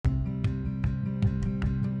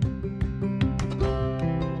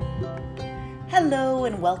Hello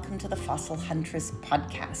and welcome to the Fossil Huntress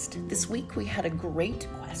podcast. This week we had a great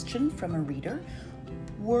question from a reader.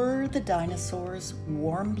 Were the dinosaurs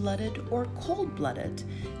warm-blooded or cold-blooded?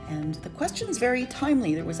 And the question's very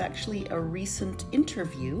timely. There was actually a recent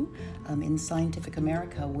interview in Scientific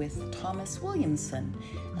America with Thomas Williamson.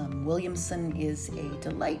 Williamson is a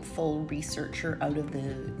delightful researcher out of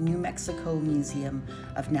the New Mexico Museum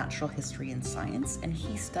of Natural History and Science, and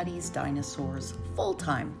he studies dinosaurs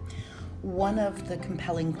full-time. One of the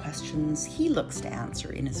compelling questions he looks to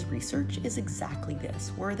answer in his research is exactly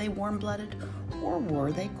this. Were they warm-blooded or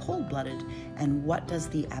were they cold-blooded? And what does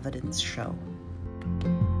the evidence show?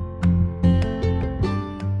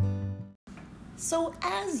 So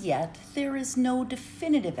as yet, there is no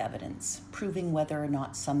definitive evidence proving whether or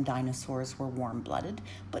not some dinosaurs were warm-blooded,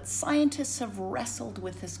 but scientists have wrestled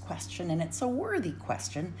with this question, and it's a worthy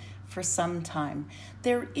question for some time.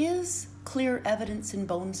 There is clear evidence in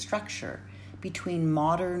bone structure between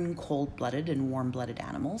modern cold-blooded and warm-blooded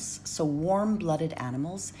animals. So warm-blooded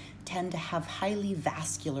animals tend to have highly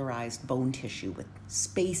vascularized bone tissue with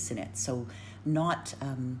space in it, so not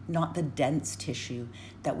the dense tissue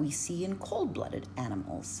that we see in cold-blooded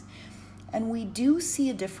animals. And we do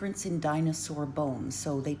see a difference in dinosaur bones.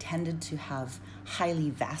 So they tended to have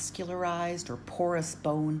highly vascularized or porous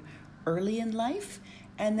bone early in life,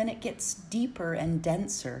 and then it gets deeper and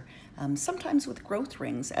denser, sometimes with growth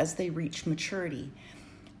rings as they reach maturity.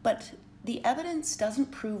 But the evidence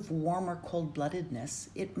doesn't prove warm or cold-bloodedness.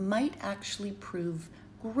 It might actually prove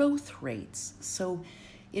growth rates. So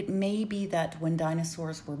it may be that when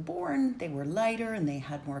dinosaurs were born, they were lighter and they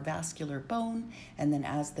had more vascular bone, and then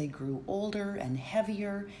as they grew older and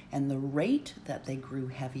heavier, and the rate that they grew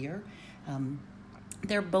heavier,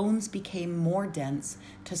 their bones became more dense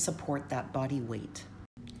to support that body weight.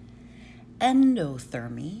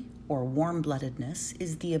 Endothermy, or warm-bloodedness,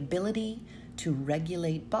 is the ability to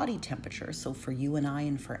regulate body temperature, so for you and I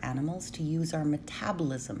and for animals, to use our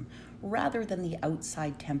metabolism rather than the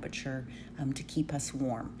outside temperature to keep us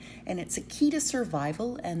warm. And it's a key to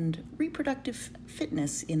survival and reproductive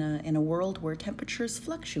fitness in a world where temperatures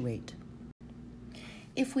fluctuate.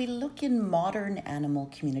 If we look in modern animal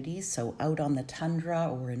communities, so out on the tundra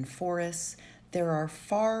or in forests, there are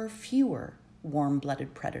far fewer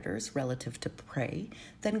warm-blooded predators relative to prey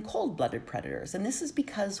than cold-blooded predators. And this is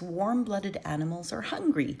because warm-blooded animals are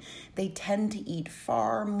hungry. They tend to eat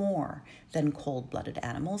far more than cold-blooded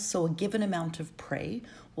animals, so a given amount of prey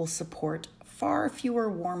will support far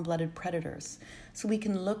fewer warm-blooded predators. So we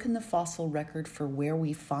can look in the fossil record for where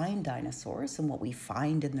we find dinosaurs and what we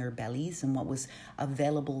find in their bellies and what was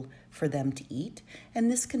available for them to eat,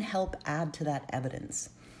 and this can help add to that evidence.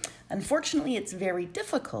 Unfortunately, it's very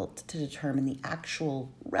difficult to determine the actual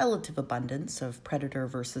relative abundance of predator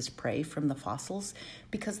versus prey from the fossils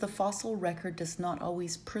because the fossil record does not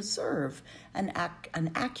always preserve an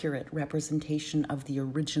accurate representation of the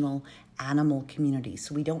original animal community,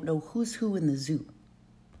 so we don't know who's who in the zoo.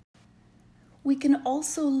 We can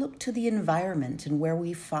also look to the environment and where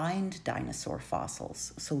we find dinosaur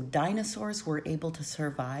fossils. So dinosaurs were able to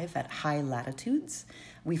survive at high latitudes.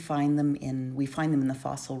 We find them in the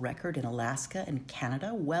fossil record in Alaska and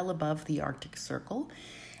Canada, well above the Arctic Circle.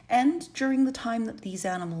 And during the time that these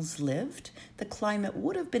animals lived, the climate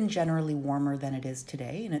would have been generally warmer than it is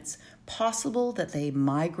today. And it's possible that they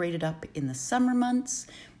migrated up in the summer months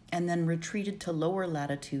and then retreated to lower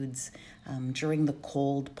latitudes during the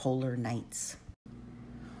cold polar nights.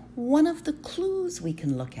 One of the clues we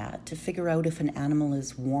can look at to figure out if an animal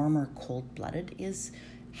is warm or cold-blooded is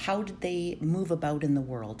how did they move about in the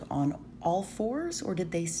world? On all fours or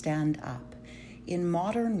did they stand up? In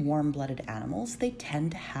modern warm-blooded animals, they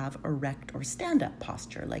tend to have erect or stand-up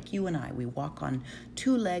posture, like you and I. We walk on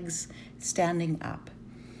two legs standing up,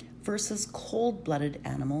 versus cold-blooded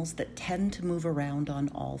animals that tend to move around on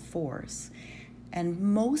all fours. And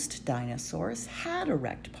most dinosaurs had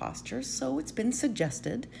erect postures, so it's been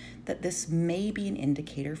suggested that this may be an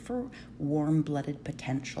indicator for warm-blooded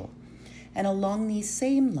potential. And along these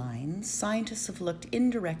same lines, scientists have looked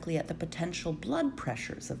indirectly at the potential blood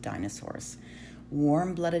pressures of dinosaurs.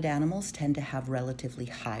 Warm-blooded animals tend to have relatively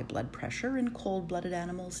high blood pressure, and cold-blooded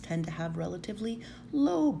animals tend to have relatively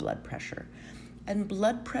low blood pressure. And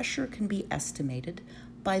blood pressure can be estimated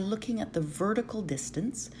by looking at the vertical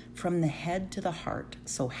distance from the head to the heart.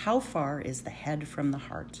 So how far is the head from the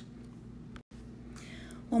heart?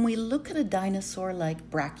 When we look at a dinosaur like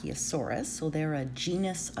Brachiosaurus, so they're a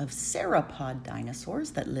genus of sauropod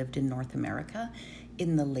dinosaurs that lived in North America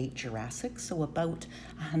in the late Jurassic, so about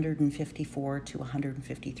 154 to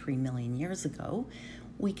 153 million years ago,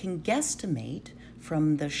 we can guesstimate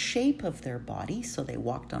from the shape of their body, so they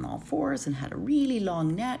walked on all fours and had a really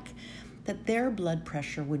long neck, that their blood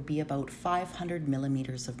pressure would be about 500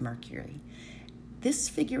 millimeters of mercury. This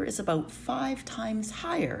figure is about 5 times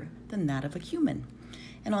higher than that of a human.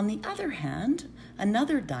 And on the other hand,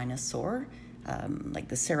 another dinosaur, like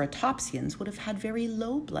the ceratopsians, would have had very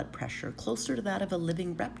low blood pressure, closer to that of a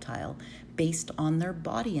living reptile, based on their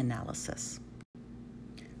body analysis.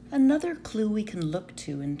 Another clue we can look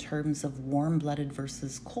to in terms of warm-blooded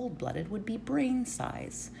versus cold-blooded would be brain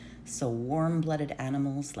size. So warm-blooded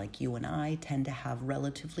animals like you and I tend to have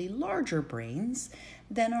relatively larger brains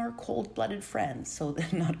than our cold-blooded friends. So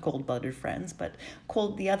not cold-blooded friends, but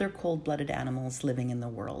the other cold-blooded animals living in the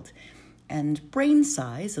world. And brain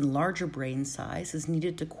size and larger brain size is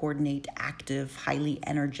needed to coordinate active, highly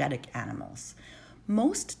energetic animals.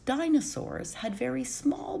 Most dinosaurs had very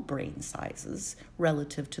small brain sizes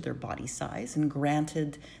relative to their body size, and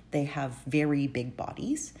granted, they have very big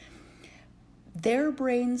bodies. Their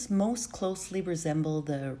brains most closely resemble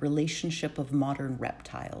the relationship of modern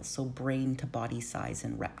reptiles, so brain to body size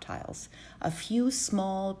in reptiles. A few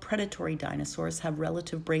small predatory dinosaurs have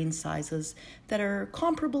relative brain sizes that are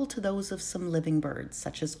comparable to those of some living birds,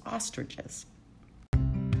 such as ostriches.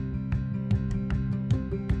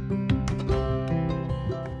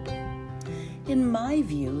 In my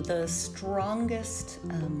view, the strongest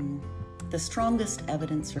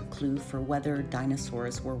evidence or clue for whether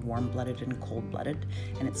dinosaurs were warm-blooded and cold-blooded,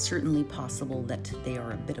 and it's certainly possible that they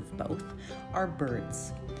are a bit of both, are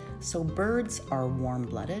birds. So birds are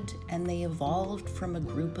warm-blooded, and they evolved from a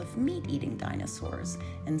group of meat-eating dinosaurs.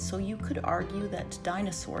 And so you could argue that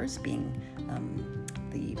dinosaurs, being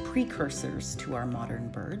the precursors to our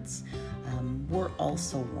modern birds, were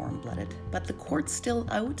also warm-blooded. But the court's still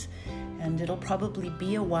out, and it'll probably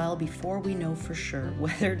be a while before we know for sure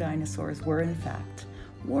whether dinosaurs were in fact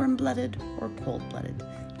warm-blooded or cold-blooded.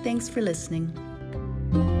 Thanks for listening.